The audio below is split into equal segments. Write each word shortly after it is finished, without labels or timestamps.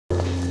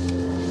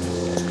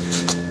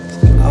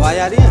आवाज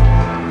आ रही है?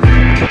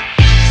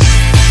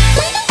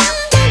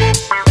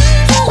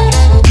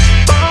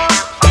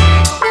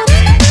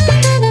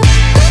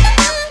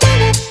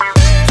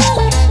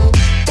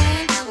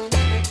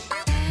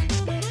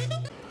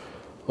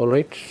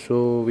 Alright, so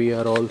we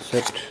are all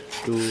set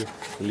to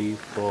leave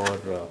for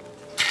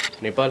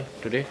Nepal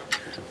today.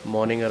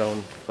 Morning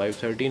around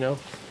 5:30 now.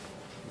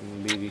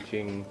 We'll be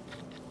reaching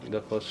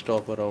the first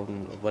stop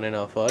around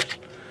 1.5 hours.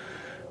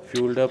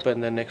 Fueled up,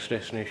 and the next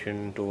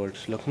destination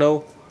towards Lucknow.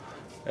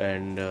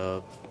 And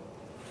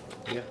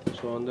yeah,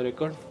 so on the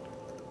record,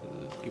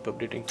 we'll keep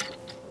updating.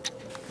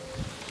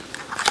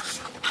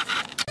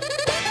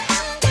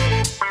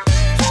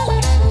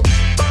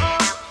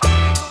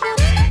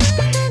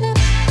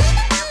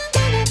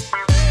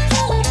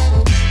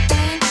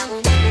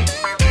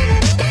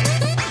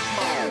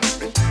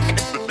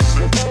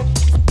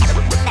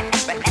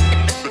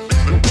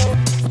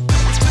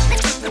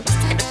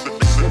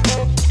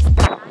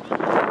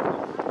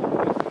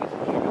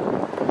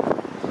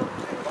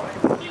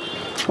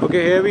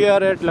 Okay, here we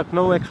are at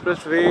Lucknow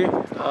Expressway,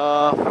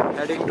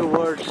 heading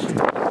towards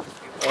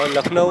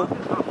Lucknow,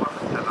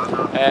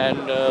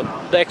 and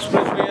the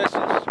expressway has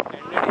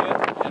ended here.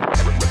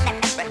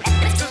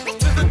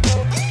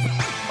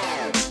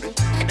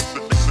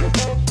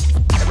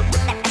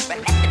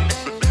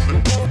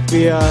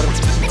 We are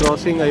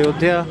crossing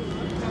Ayodhya.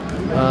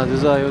 This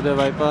is Ayodhya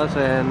bypass,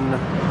 and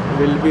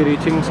we'll be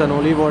reaching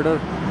Sanoli border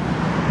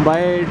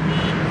by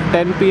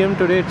 10 PM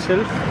today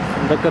itself.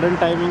 The current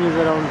timing is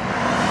around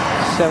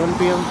 7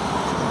 PM.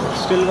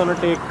 Still gonna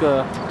take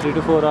 3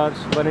 to 4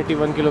 hours.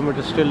 181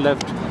 kilometers still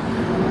left.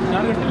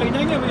 4 घंटे लग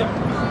जाएंगे भैया?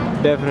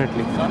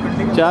 Definitely.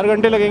 4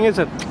 घंटे लगेंगे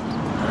sir.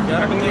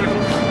 11 घंटे.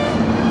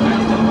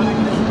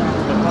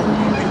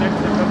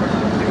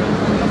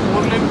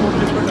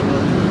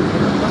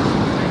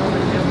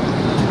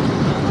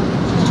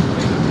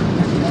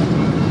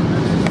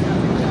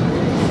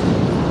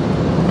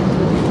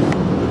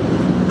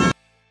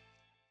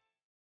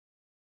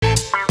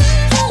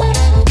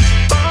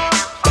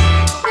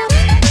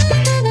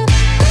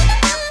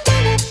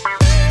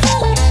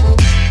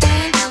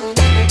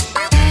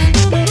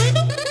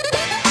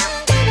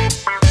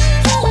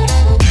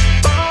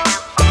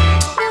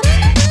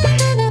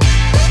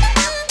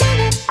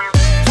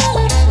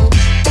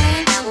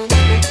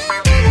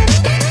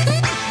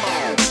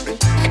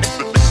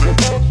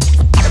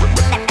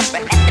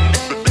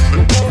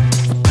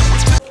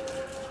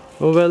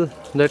 Oh well,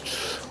 that's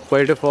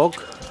quite a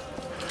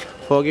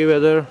foggy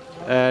weather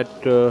at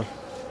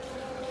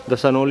the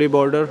Sanoli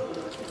border,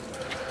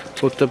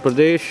 Uttar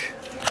Pradesh,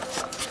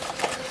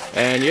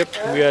 and yep,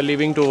 we are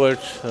leaving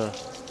towards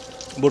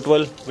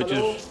Butwal, which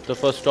is the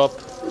first stop.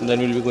 And then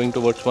we'll be going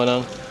towards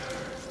Manang.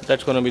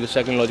 That's going to be the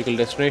second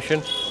logical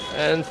destination,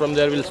 and from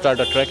there we'll start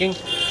our trekking.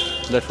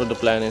 That's what the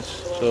plan is.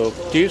 So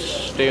cheers,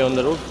 stay on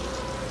the road.